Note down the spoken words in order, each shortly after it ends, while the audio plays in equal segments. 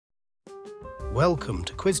Welcome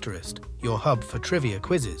to Quizterest, your hub for trivia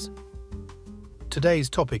quizzes. Today's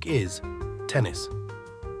topic is tennis.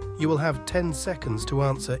 You will have 10 seconds to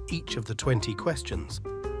answer each of the 20 questions.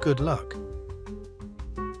 Good luck.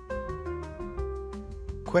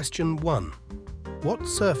 Question 1. What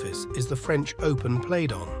surface is the French Open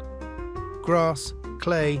played on? Grass,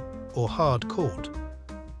 clay, or hard court?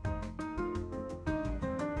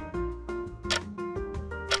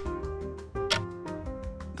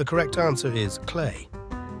 The correct answer is clay.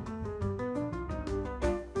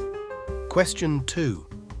 Question 2.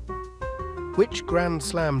 Which Grand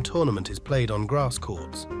Slam tournament is played on grass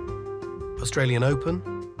courts? Australian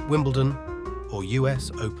Open, Wimbledon, or US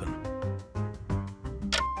Open?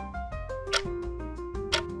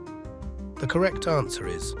 The correct answer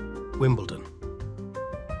is Wimbledon.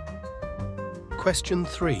 Question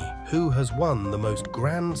 3. Who has won the most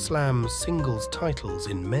Grand Slam singles titles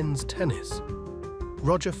in men's tennis?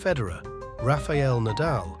 Roger Federer, Rafael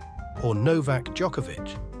Nadal, or Novak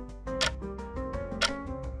Djokovic?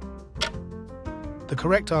 The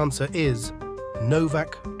correct answer is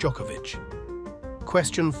Novak Djokovic.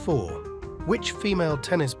 Question 4. Which female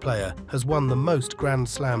tennis player has won the most Grand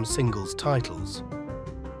Slam singles titles?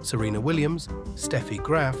 Serena Williams, Steffi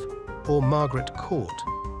Graf, or Margaret Court?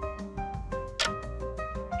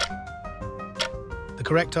 The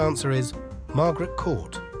correct answer is Margaret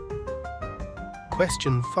Court.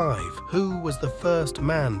 Question 5. Who was the first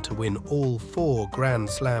man to win all 4 Grand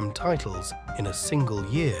Slam titles in a single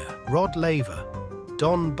year? Rod Laver,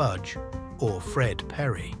 Don Budge, or Fred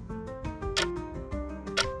Perry?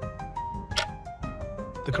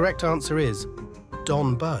 The correct answer is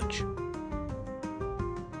Don Budge.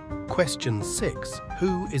 Question 6.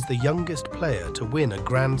 Who is the youngest player to win a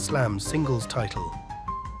Grand Slam singles title?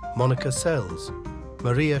 Monica Seles,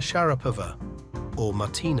 Maria Sharapova, or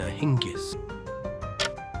Martina Hingis?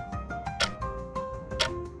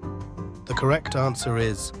 The correct answer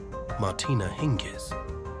is Martina Hingis.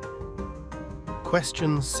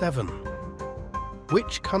 Question 7.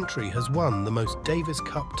 Which country has won the most Davis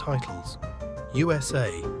Cup titles? USA,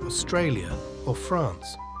 Australia, or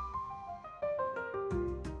France?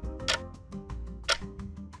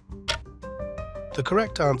 The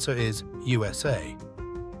correct answer is USA.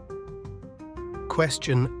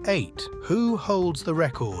 Question 8. Who holds the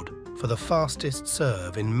record for the fastest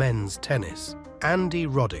serve in men's tennis? Andy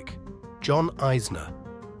Roddick, John Eisner,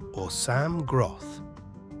 or Sam Groth?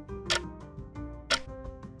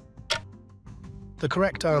 The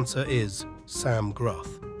correct answer is Sam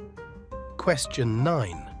Groth. Question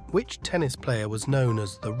 9. Which tennis player was known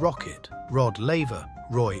as the Rocket? Rod Laver,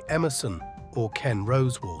 Roy Emerson, or Ken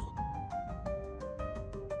Rosewall?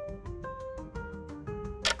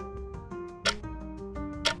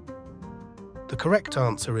 The correct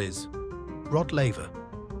answer is Rod Laver.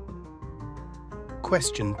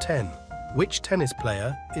 Question 10. Which tennis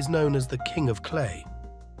player is known as the King of Clay?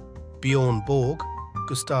 Bjorn Borg,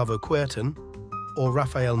 Gustavo Kuerten, or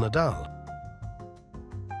Rafael Nadal?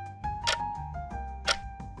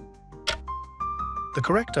 The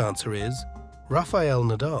correct answer is Rafael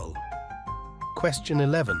Nadal. Question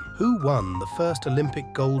 11. Who won the first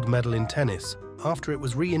Olympic gold medal in tennis after it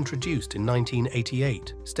was reintroduced in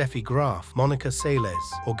 1988? Steffi Graf, Monica Seles,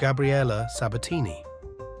 or Gabriela Sabatini?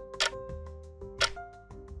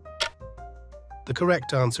 The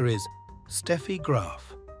correct answer is Steffi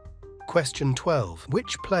Graf. Question 12.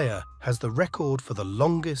 Which player has the record for the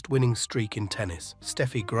longest winning streak in tennis?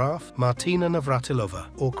 Steffi Graf, Martina Navratilova,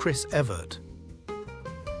 or Chris Evert?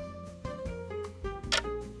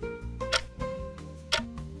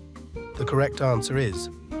 The correct answer is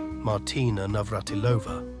Martina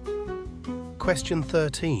Navratilova. Question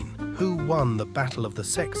 13. Who won the Battle of the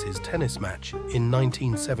Sexes tennis match in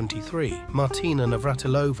 1973? Martina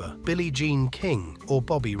Navratilova, Billie Jean King, or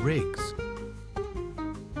Bobby Riggs?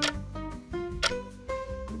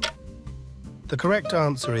 The correct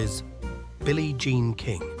answer is Billie Jean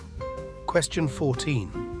King. Question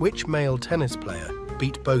 14. Which male tennis player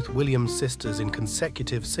beat both Williams sisters in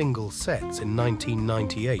consecutive singles sets in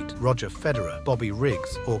 1998? Roger Federer, Bobby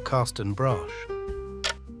Riggs, or Karsten Braasch?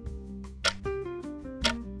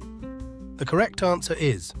 The correct answer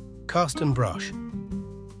is Karsten Braasch.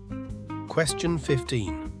 Question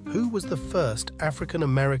 15. Who was the first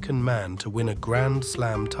African-American man to win a Grand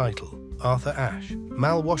Slam title? Arthur Ashe,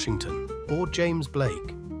 Mal Washington, or James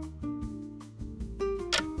Blake?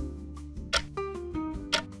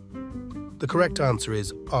 The correct answer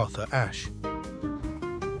is Arthur Ashe.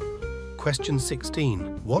 Question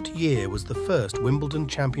 16. What year was the first Wimbledon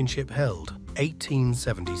Championship held?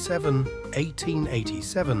 1877,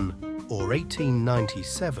 1887, or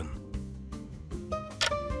 1897?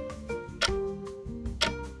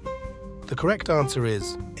 The correct answer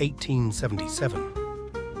is 1877.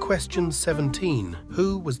 Question 17.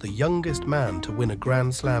 Who was the youngest man to win a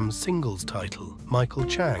Grand Slam singles title? Michael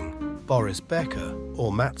Chang, Boris Becker,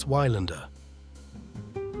 or Mats Wilander?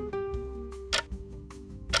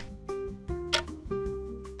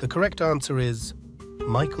 The correct answer is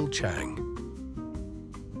Michael Chang.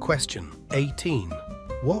 Question 18.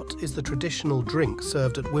 What is the traditional drink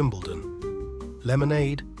served at Wimbledon?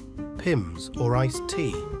 Lemonade, Pimm's, or iced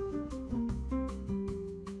tea?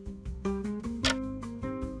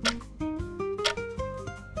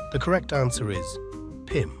 The correct answer is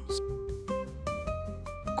Pimm's.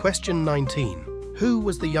 Question 19. Who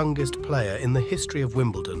was the youngest player in the history of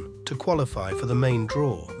Wimbledon to qualify for the main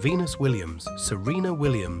draw? Venus Williams, Serena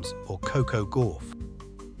Williams, or Coco Gauff?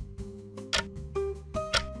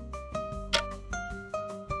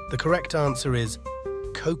 The correct answer is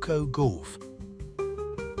Coco Gauff.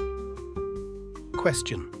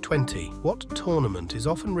 Question 20. What tournament is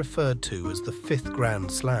often referred to as the fifth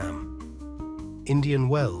Grand Slam? Indian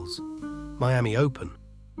Wells, Miami Open,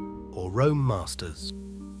 or Rome Masters?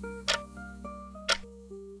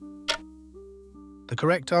 The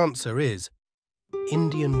correct answer is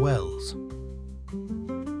Indian Wells.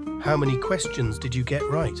 How many questions did you get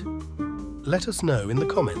right? Let us know in the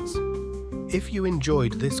comments. If you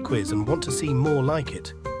enjoyed this quiz and want to see more like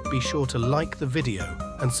it, be sure to like the video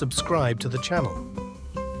and subscribe to the channel.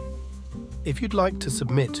 If you'd like to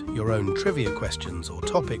submit your own trivia questions or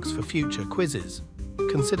topics for future quizzes,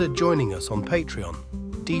 consider joining us on Patreon.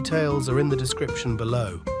 Details are in the description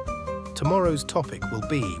below. Tomorrow's topic will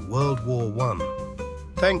be World War I.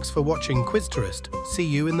 Thanks for watching Quizterest. See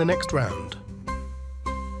you in the next round.